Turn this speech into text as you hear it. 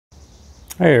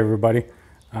Hey everybody,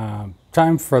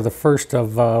 time for the first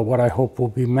of what I hope will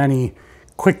be many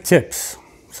quick tips.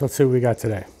 So let's see what we got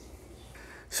today.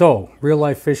 So, real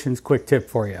life fishing's quick tip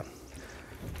for you.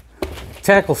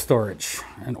 Tackle storage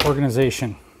and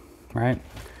organization, right?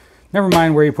 Never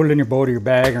mind where you put it in your boat or your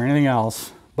bag or anything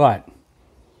else, but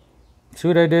see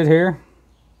what I did here?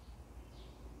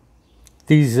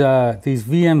 These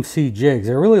VMC jigs,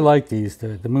 I really like these,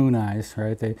 the moon eyes,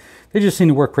 right? They just seem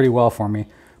to work pretty well for me.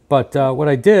 But what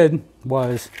I did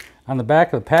was on the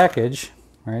back of the package,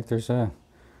 right? There's a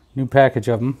new package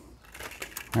of them.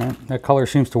 Right? That color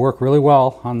seems to work really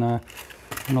well on the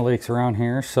lakes around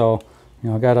here. So, you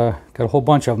know, I got a whole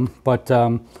bunch of them. But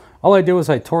all I did was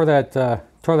I tore that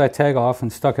tag off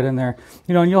and stuck it in there.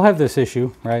 You know, and you'll have this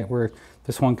issue, right? Where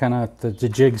this one kind of the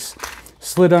jigs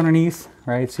slid underneath,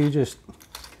 right? So you just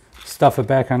stuff it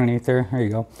back underneath there. There you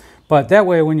go. But that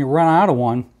way, when you run out of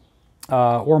one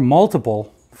or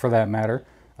multiple, for that matter,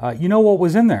 you know what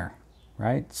was in there,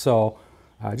 right? So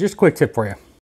just a quick tip for you.